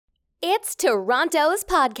It's Toronto's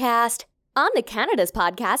podcast on the Canada's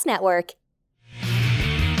Podcast Network.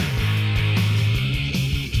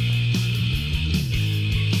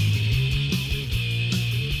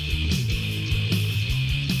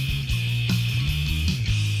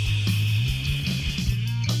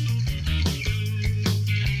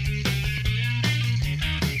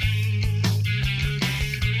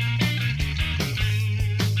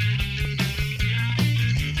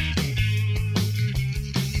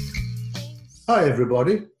 Hi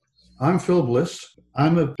everybody, I'm Phil Bliss.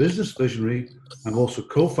 I'm a business visionary. I'm also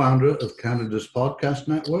co-founder of Canada's Podcast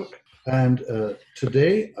Network. And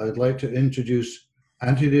today I'd like to introduce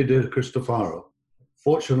Anthony De Cristofaro.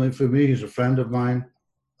 Fortunately for me, he's a friend of mine.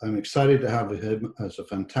 I'm excited to have him as a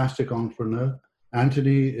fantastic entrepreneur.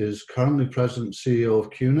 Anthony is currently president and CEO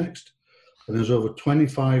of QNext and has over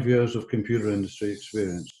 25 years of computer industry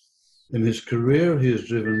experience. In his career, he has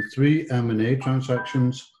driven 3 M&A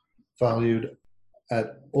transactions valued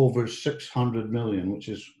at over 600 million, which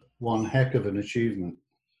is one heck of an achievement.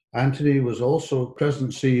 Anthony was also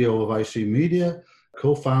president CEO of IC Media,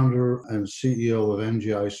 co-founder and CEO of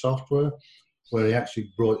MGI Software, where he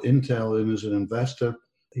actually brought Intel in as an investor.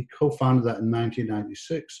 He co-founded that in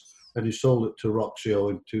 1996, and he sold it to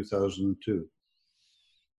Roxio in 2002.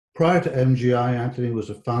 Prior to MGI, Anthony was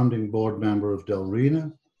a founding board member of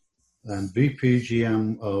Delrina and VP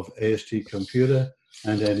GM of AST Computer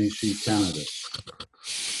and NEC Canada.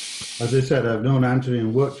 As I said, I've known Anthony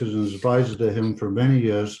and worked as an advisor to him for many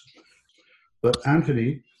years. But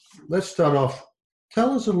Anthony, let's start off.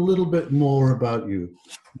 Tell us a little bit more about you,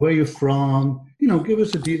 where you're from. Give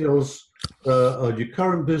us the details of your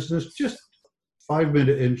current business. Just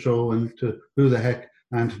 5-minute intro into who the heck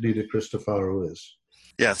Anthony De Cristofaro is.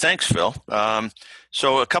 Yeah, thanks, Phil.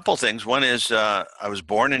 So a couple of things. One is I was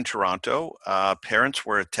born in Toronto. Parents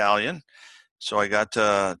were Italian, so I got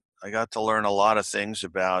to learn a lot of things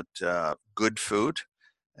about good food,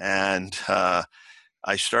 and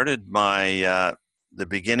I started the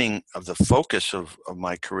beginning of the focus of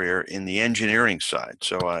my career in the engineering side.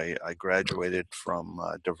 So I graduated from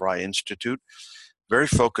DeVry Institute, very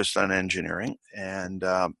focused on engineering, and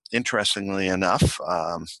interestingly enough,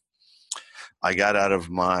 I got out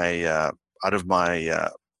of my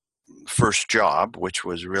first job, which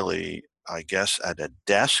was really, I guess, at a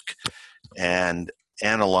desk and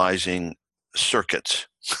analyzing circuits.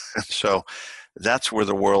 So that's where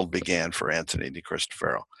the world began for Anthony De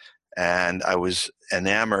Cristofaro. And I was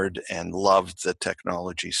enamored and loved the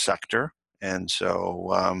technology sector. And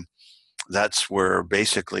so that's where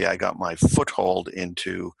basically I got my foothold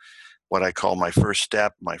into what I call my first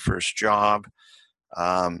step, my first job.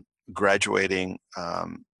 Graduating,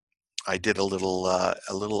 I did a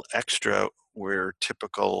little extra where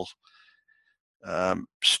typical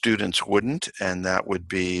students wouldn't, and that would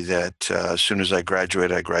be that as soon as I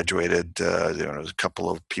graduated. There was a couple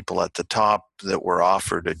of people at the top that were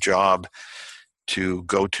offered a job to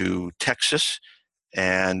go to Texas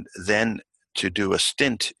and then to do a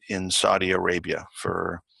stint in Saudi Arabia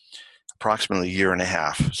for approximately a year and a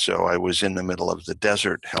half. So I was in the middle of the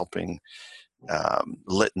desert helping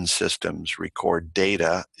Litton Systems record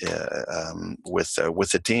data with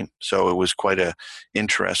a team. So it was quite a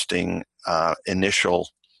interesting initial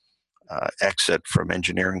exit from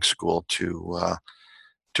engineering school to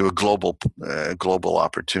a global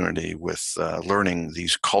opportunity with learning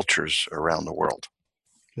these cultures around the world.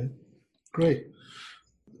 Okay, great.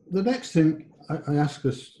 The next thing I ask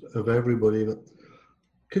this of everybody, but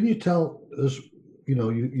can you tell us?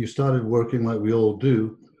 You started working like we all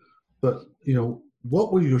do, but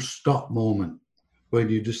what was your stop moment when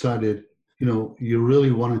you decided, you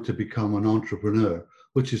really wanted to become an entrepreneur,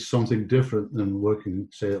 which is something different than working,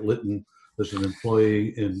 say, at Litton as an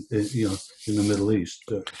employee in the Middle East?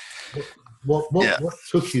 What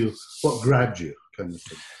took you, what grabbed you, kind of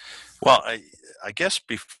thing? Well, I guess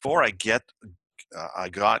before I got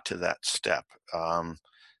to that step,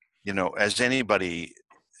 as anybody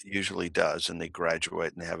usually does, and they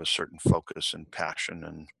graduate and they have a certain focus and passion,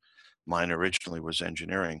 and mine originally was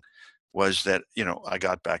engineering, was that, I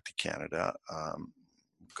got back to Canada,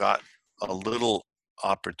 got a little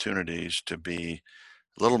opportunities to be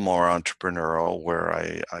a little more entrepreneurial, where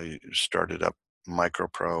I started up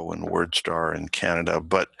MicroPro and WordStar in Canada.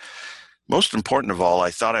 But most important of all, I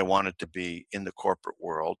thought I wanted to be in the corporate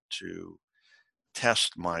world to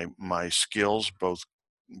test my skills, both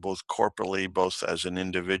corporately, both as an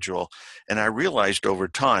individual. And I realized over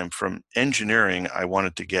time from engineering, I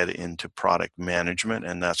wanted to get into product management,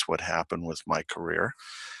 and that's what happened with my career.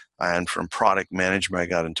 And from product management, I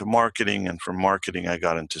got into marketing, and from marketing, I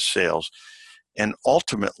got into sales. And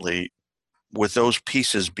ultimately, with those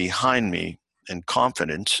pieces behind me and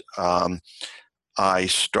confidence, I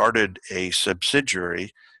started a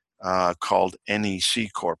subsidiary called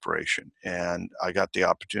NEC Corporation, and I got the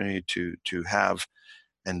opportunity to have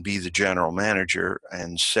and be the general manager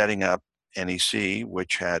and setting up NEC,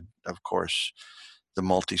 which had, of course, the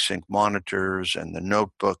multi-sync monitors and the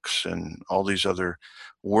notebooks and all these other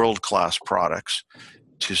world-class products,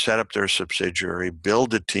 to set up their subsidiary,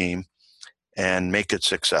 build a team, and make it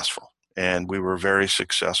successful. And we were very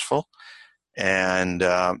successful. And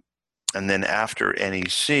then after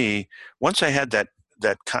NEC, once I had that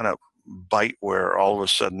kind of bite where all of a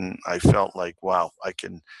sudden I felt like, wow, I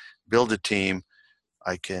can build a team,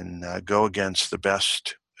 I can go against the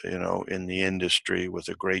best, in the industry with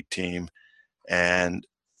a great team, and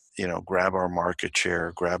grab our market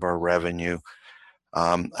share, grab our revenue.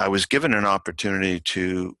 I was given an opportunity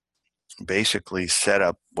to basically set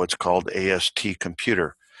up what's called AST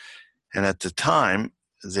Computer, and at the time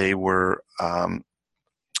they were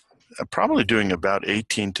probably doing about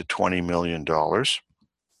 $18 to $20 million.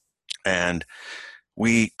 And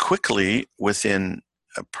we quickly, within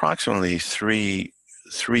approximately three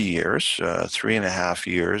years, 3.5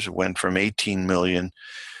 years, went from 18 million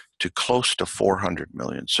to close to 400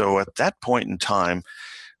 million. So at that point in time,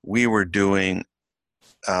 we were doing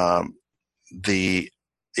the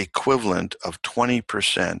equivalent of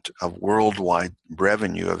 20% of worldwide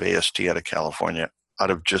revenue of AST out of California, out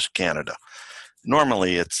of just Canada.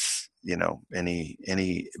 Normally, it's,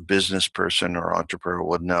 any business person or entrepreneur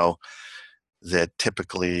would know that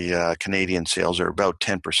typically Canadian sales are about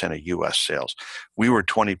 10% of U.S. sales. We were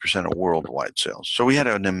 20% of worldwide sales. So we had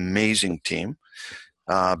an amazing team,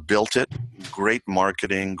 built it, great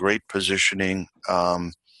marketing, great positioning,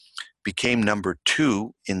 became number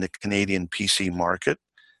 2 in the Canadian PC market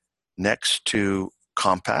next to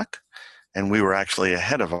Compaq, and we were actually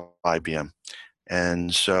ahead of IBM.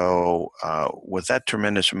 And so with that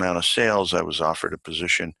tremendous amount of sales, I was offered a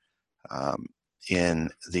position in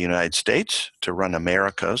the United States to run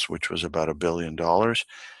Americas, which was about $1 billion.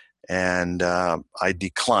 And I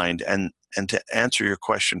declined. And to answer your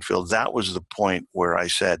question, Phil, that was the point where I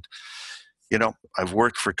said, I've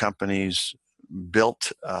worked for companies,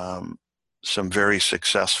 built some very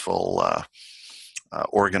successful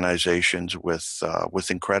organizations with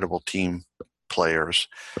incredible team players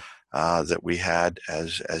that we had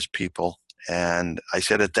as people. And I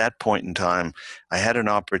said at that point in time, I had an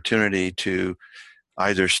opportunity to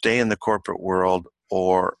either stay in the corporate world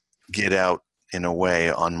or get out in a way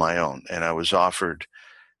on my own. And I was offered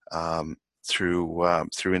through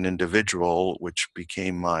an individual, which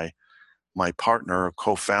became my partner or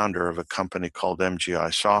co-founder of a company called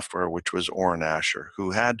MGI Software, which was Orrin Asher,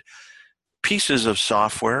 who had pieces of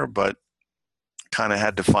software, but kind of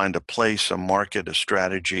had to find a place, a market, a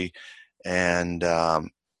strategy, and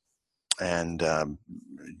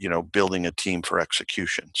building a team for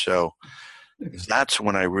execution. So that's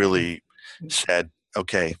when I really said,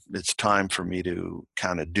 okay, it's time for me to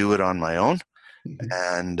kind of do it on my own.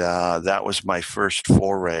 And that was my first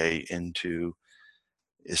foray into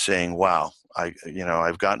saying, wow,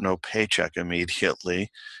 I've got no paycheck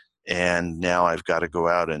immediately, and now I've got to go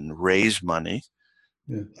out and raise money,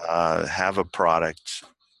 have a product,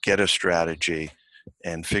 get a strategy,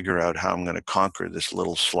 and figure out how I'm going to conquer this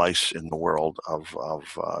little slice in the world of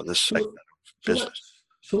this segment of business.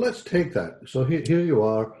 So let's take that. So here you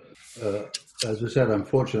are. As I said, I'm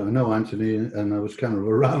fortunate. I know Anthony, and I was kind of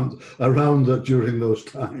around during those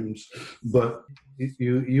times. But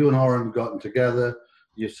you and Orrin gotten together.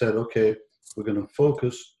 You said, okay, we're going to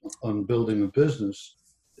focus on building a business.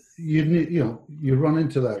 You run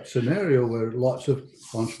into that scenario where lots of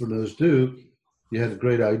entrepreneurs do. You had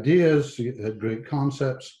great ideas, you had great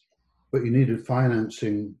concepts, but you needed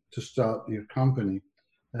financing to start your company.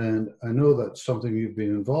 And I know that's something you've been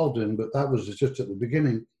involved in, but that was just at the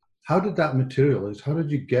beginning. How did that materialize? How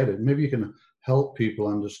did you get it? Maybe you can help people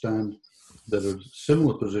understand that a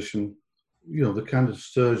similar position, the kind of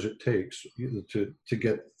surge it takes to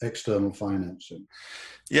get external financing.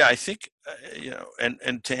 Yeah, I think,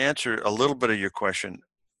 and to answer a little bit of your question,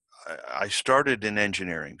 I started in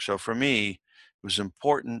engineering. So for me, it was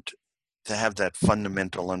important to have that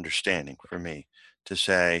fundamental understanding for me to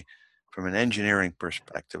say, from an engineering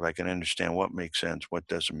perspective, I can understand what makes sense, what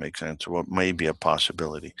doesn't make sense, what may be a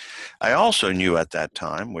possibility. I also knew at that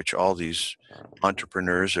time, which all these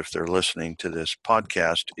entrepreneurs, if they're listening to this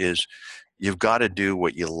podcast, is you've got to do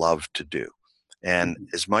what you love to do. And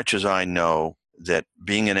as much as I know that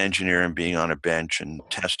being an engineer and being on a bench and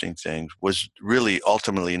testing things was really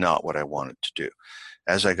ultimately not what I wanted to do.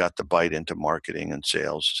 As I got the bite into marketing and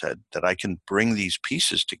sales, said that I can bring these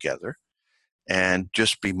pieces together and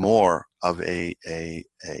just be more of a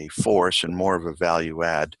force and more of a value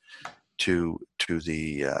add to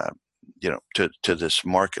the to this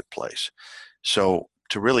marketplace. So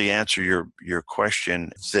to really answer your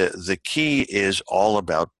question, the key is all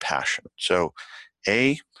about passion. So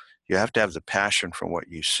you have to have the passion for what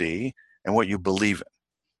you see and what you believe in.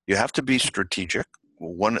 You have to be strategic. A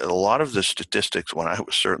lot of the statistics when I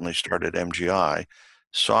was certainly started MGI,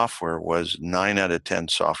 software was 9 out of 10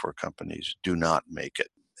 software companies do not make it,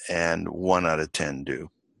 and 1 out of 10 do.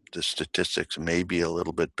 The statistics may be a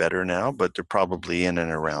little bit better now, but they're probably in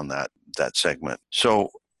and around that segment. So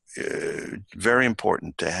very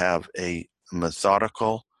important to have a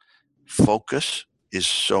methodical focus is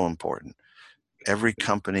so important. Every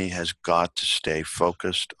company has got to stay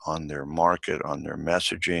focused on their market, on their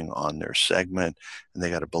messaging, on their segment, and they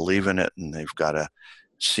got to believe in it, and they've got to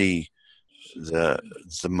see the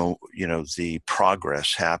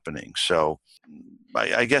progress happening. So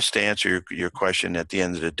I guess to answer your question, at the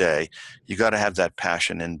end of the day, you got to have that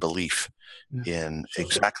passion and belief in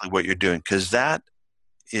exactly what you're doing, because that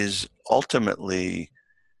is ultimately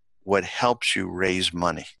what helps you raise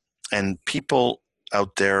money. And people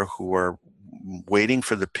out there who are waiting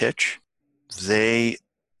for the pitch, they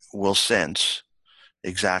will sense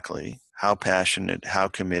exactly how passionate, how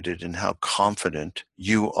committed, and how confident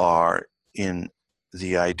you are in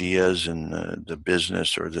the ideas and the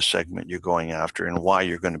business or the segment you're going after and why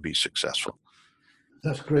you're going to be successful.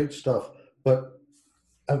 That's great stuff. But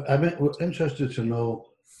we're interested to know,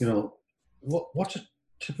 what's a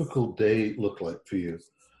typical day look like for you?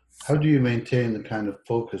 How do you maintain the kind of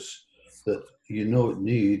focus that it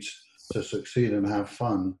needs to succeed and have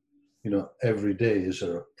fun, every day? Is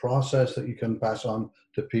there a process that you can pass on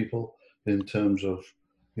to people in terms of,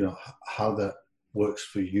 how that works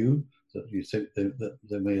for you that you think that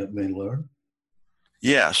they may learn?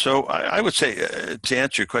 Yeah, so I would say to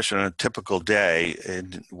answer your question, on a typical day,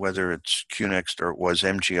 and whether it's QNext or it was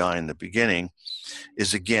MGI in the beginning,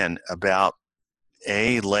 is again about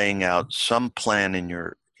laying out some plan in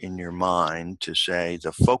your mind to say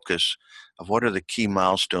the focus of what are the key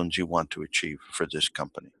milestones you want to achieve for this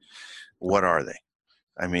company. What are they?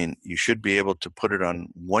 I mean, you should be able to put it on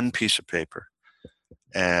one piece of paper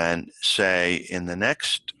and say, in the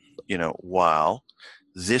next while,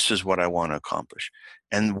 this is what I want to accomplish.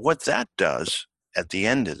 And what that does at the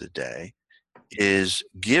end of the day is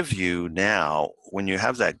give you, now when you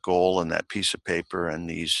have that goal and that piece of paper and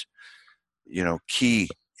these key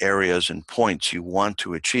areas and points you want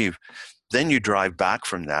to achieve, then you drive back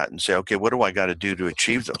from that and say, okay, what do I got to do to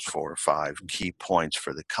achieve those 4 or 5 key points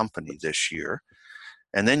for the company this year?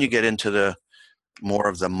 And then you get into the more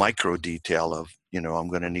of the micro detail of, I'm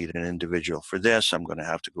going to need an individual for this. I'm going to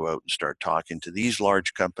have to go out and start talking to these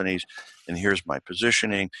large companies, and here's my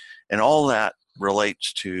positioning. And all that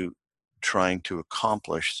relates to trying to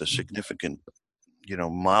accomplish the significant,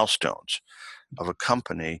 milestones of a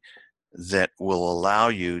company that will allow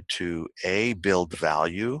you to A, build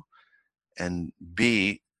value, and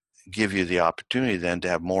B, give you the opportunity then to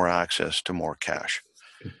have more access to more cash.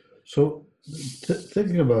 So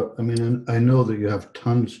thinking about, I know that you have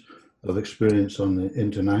tons of experience on the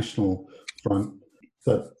international front,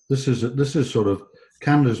 but this is sort of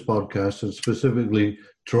Canada's podcast and specifically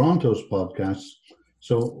Toronto's podcast.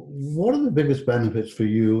 So what are the biggest benefits for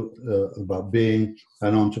you about being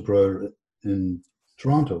an entrepreneur in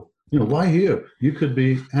Toronto? Why here? You could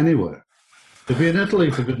be anywhere. Could be in Italy,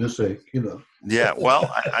 for goodness sake, Yeah, well,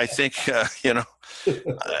 I think,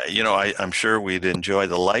 I'm sure we'd enjoy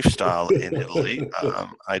the lifestyle in Italy.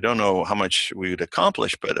 I don't know how much we would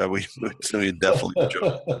accomplish, but we'd definitely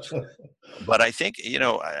enjoy it. But I think,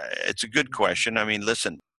 it's a good question. I mean,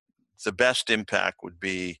 listen, the best impact would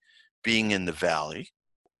be being in the Valley.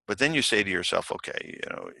 But then you say to yourself, okay,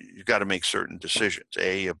 you've got to make certain decisions,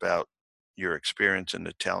 A, about your experience and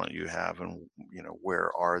the talent you have and,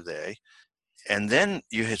 where are they? And then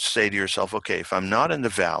you say to yourself, okay, if I'm not in the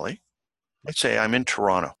Valley, let's say I'm in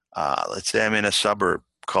Toronto. Let's say I'm in a suburb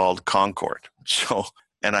called Concord.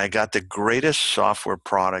 And I got the greatest software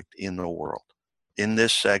product in the world. In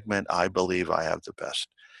this segment, I believe I have the best.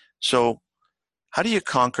 So how do you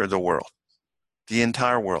conquer the world? The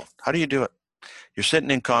entire world. How do you do it? You're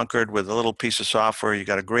sitting in Concord with a little piece of software. You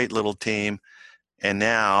got a great little team. And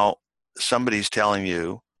now somebody's telling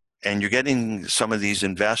you, and you're getting some of these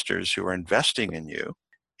investors who are investing in you,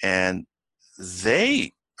 and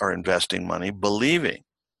they are investing money believing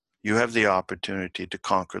you have the opportunity to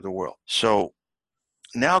conquer the world. So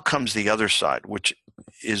now comes the other side, which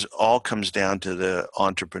comes down to the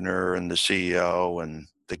entrepreneur and the CEO and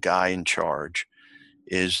the guy in charge,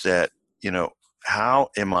 is that, how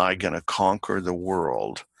am I going to conquer the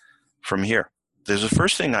world from here? There's the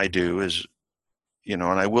first thing I do is, and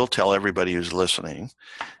I will tell everybody who's listening,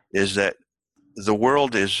 is that the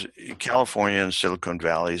world is, California and Silicon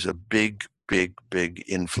Valley is a big, big, big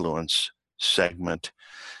influence segment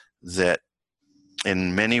that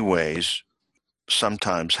in many ways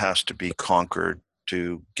sometimes has to be conquered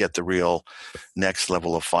to get the real next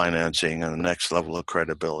level of financing and the next level of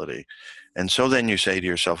credibility. And so then you say to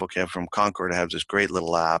yourself, okay, I'm from Concord, I have this great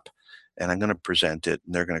little app and I'm going to present it.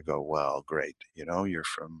 And they're going to go, well, great. You're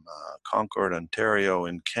from Concord, Ontario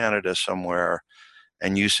in Canada somewhere.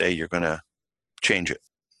 And you say you're going to change it.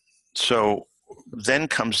 So then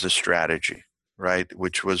comes the strategy, right?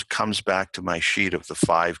 Which comes back to my sheet of the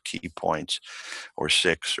 5 key points or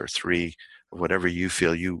 6 or 3, whatever you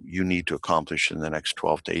feel you need to accomplish in the next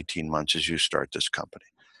 12 to 18 months as you start this company.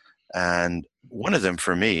 And one of them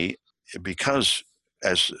for me, because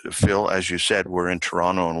as Phil, as you said, we're in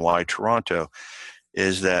Toronto, and why Toronto,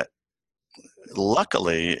 is that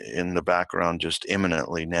luckily in the background, just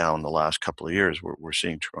imminently now in the last couple of years, we're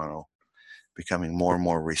seeing Toronto becoming more and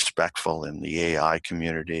more respectful in the AI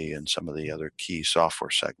community and some of the other key software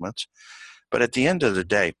segments. But at the end of the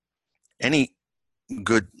day, any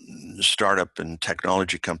good startup and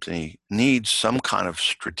technology company needs some kind of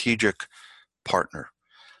strategic partner.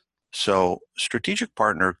 So strategic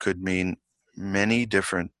partner could mean many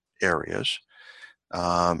different areas.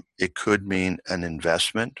 It could mean an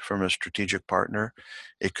investment from a strategic partner.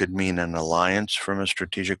 It could mean an alliance from a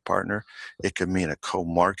strategic partner. It could mean a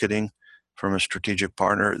co-marketing from a strategic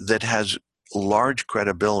partner that has large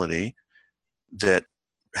credibility, that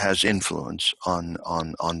has influence on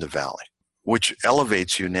the valley, which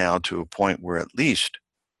elevates you now to a point where at least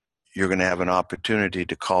you're going to have an opportunity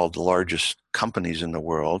to call the largest companies in the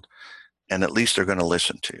world, and at least they're going to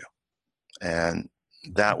listen to you. And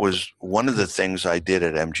that was one of the things I did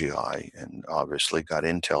at MGI, and obviously got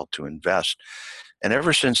Intel to invest. And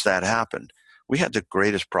ever since that happened, we had the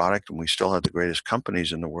greatest product, and we still have the greatest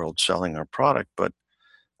companies in the world selling our product. But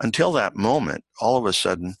until that moment, all of a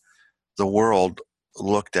sudden, the world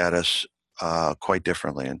looked at us quite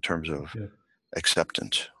differently in terms of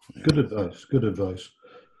acceptance. Good advice. Good advice.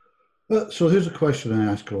 So here's a question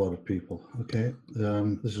I ask a lot of people. Okay,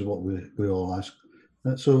 this is what we all ask.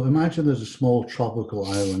 So imagine there's a small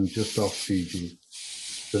tropical island just off Fiji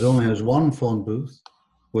that only has one phone booth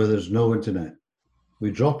where there's no internet.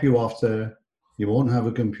 We drop you off there. You won't have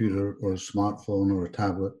a computer or a smartphone or a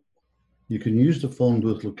tablet. You can use the phone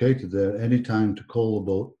booth located there anytime to call the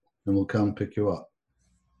boat, and we'll come pick you up.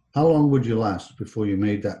 How long would you last before you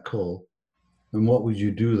made that call? And what would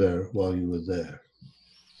you do there while you were there?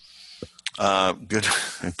 Good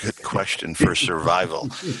question for survival.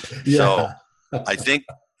 Yeah. So I think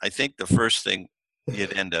the first thing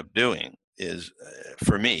you'd end up doing is,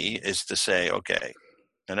 for me, is to say, okay,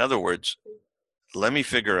 in other words, let me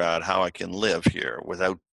figure out how I can live here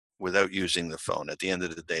without using the phone. At the end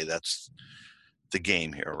of the day, that's the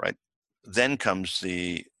game here, right? Then comes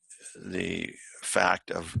the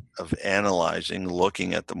fact of analyzing,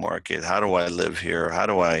 looking at the market. How do I live here? How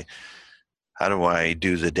do I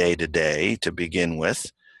do the day-to-day to begin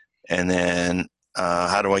with? And then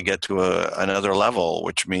how do I get to another level,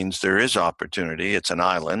 which means there is opportunity. It's an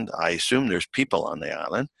island. I assume there's people on the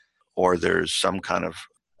island, or there's some kind of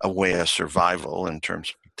a way of survival in terms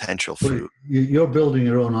of potential food. You're building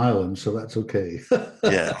your own island, so that's okay.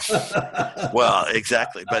 Yeah. Well,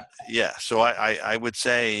 exactly. But yeah, so I would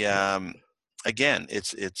say, again,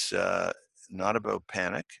 it's not about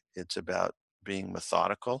panic. It's about being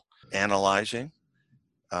methodical, analyzing,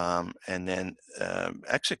 and then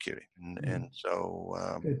executing. And so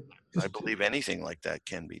I believe anything like that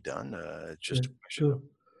can be done. It's just a question of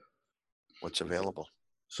what's available.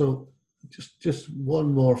 So just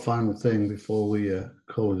one more final thing before we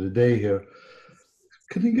call it a day here.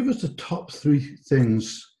 Can you give us the top 3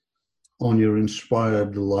 things on your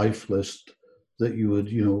inspired life list that you would,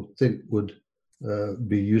 think would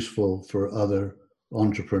be useful for other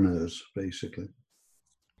entrepreneurs, basically?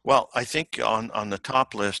 Well, I think on the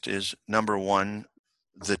top list is number 1,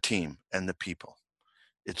 the team and the people.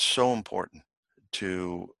 It's so important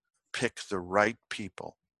to pick the right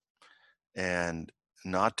people and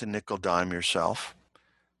not to nickel dime yourself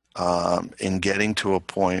in getting to a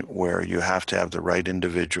point where you have to have the right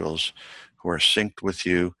individuals who are synced with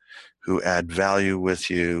you, who add value with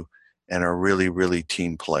you, and are really, really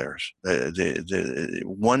team players. The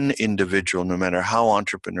one individual, no matter how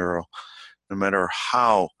entrepreneurial, no matter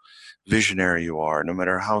how visionary you are, no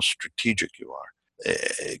matter how strategic you are,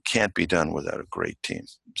 it can't be done without a great team.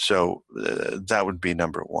 So that would be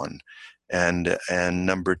number 1. And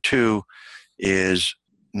number 2 is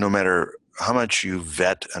no matter how much you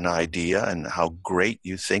vet an idea and how great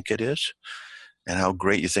you think it is and how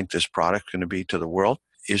great you think this product is going to be to the world,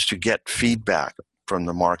 is to get feedback from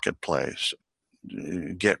the marketplace,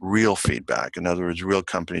 get real feedback. In other words, real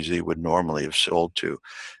companies that you would normally have sold to,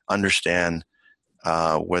 understand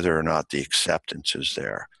whether or not the acceptance is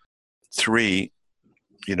there. 3,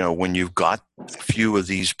 when you've got a few of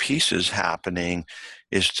these pieces happening,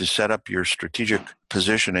 is to set up your strategic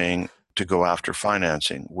positioning to go after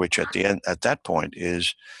financing, which at that point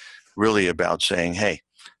is really about saying, hey,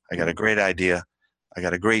 I got a great idea, I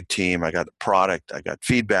got a great team, I got a product, I got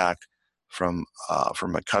feedback from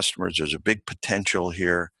my customers, there's a big potential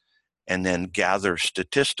here, and then gather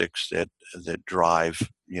statistics that drive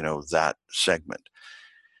that segment.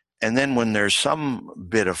 And then when there's some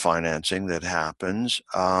bit of financing that happens,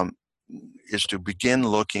 is to begin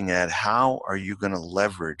looking at how are you going to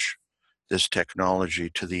leverage this technology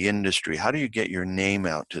to the industry? How do you get your name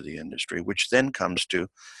out to the industry? Which then comes to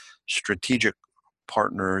strategic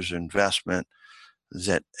partners, investment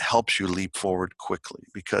that helps you leap forward quickly.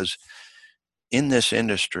 Because in this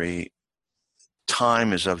industry,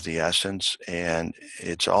 time is of the essence, and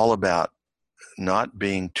it's all about not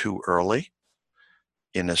being too early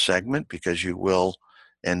in a segment, because you will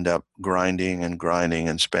end up grinding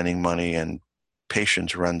and spending money, and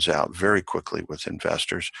patience runs out very quickly with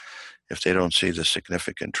investors if they don't see the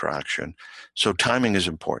significant traction. So timing is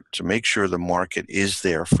important. So make sure the market is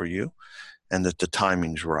there for you and that the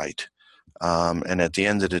timing's right. And at the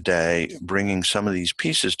end of the day, bringing some of these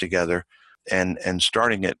pieces together and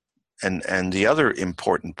starting it. And the other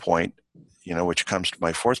important point, which comes to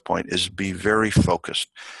my 4th point, is be very focused.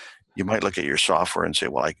 You might look at your software and say,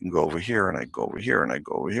 well, I can go over here and I go over here and I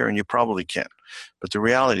go over here, and you probably can. But the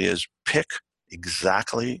reality is, pick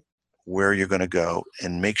exactly where you're going to go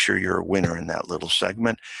and make sure you're a winner in that little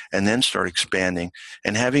segment, and then start expanding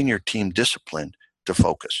and having your team disciplined to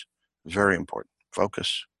focus. Very important.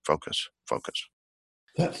 Focus, focus, focus.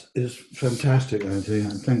 That is fantastic, Anthony,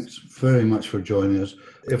 and thanks very much for joining us.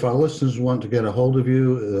 If our listeners want to get a hold of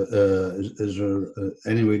you, is there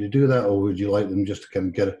any way to do that, or would you like them just to kind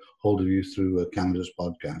of get a hold of you through Canada's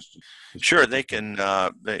podcast? Sure, they can.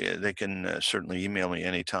 They can certainly email me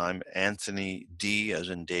anytime. Anthony D, as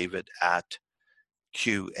in David, at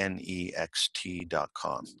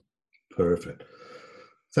QNEXT.com. Perfect.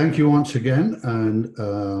 Thank you once again, and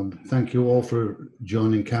thank you all for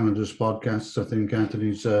joining Canada's podcasts. I think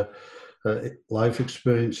Anthony's life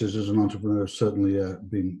experiences as an entrepreneur have certainly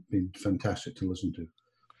been fantastic to listen to.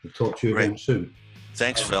 We'll talk to you again soon.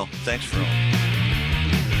 Thanks, Phil. Thanks, Phil.